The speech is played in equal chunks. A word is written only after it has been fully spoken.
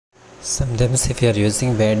Sometimes if you are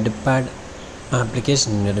using WordPad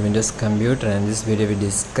application in your Windows computer, and this video we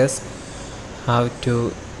discuss how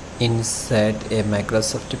to insert a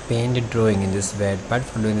Microsoft Paint drawing in this WordPad.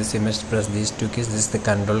 For doing this, you must press these two keys. This is the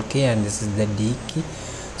Control key and this is the D key.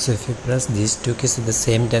 So if you press these two keys at the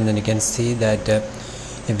same time, then you can see that a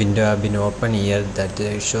window have been opened here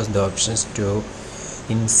that shows the options to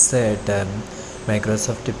insert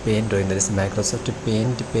Microsoft Paint drawing. There is Microsoft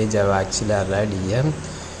Paint page have actually arrived here.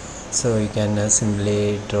 So you can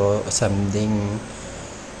simply draw something.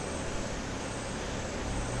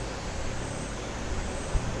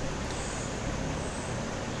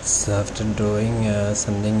 So after drawing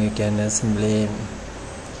something, you can simply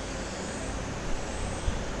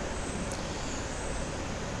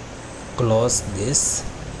close this.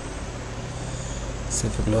 So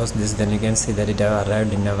if you close this, then you can see that it have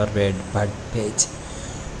arrived in our WordPad page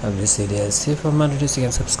of this video. See for more videos, you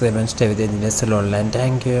can subscribe and stay with the Engineers Online.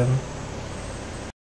 Thank you.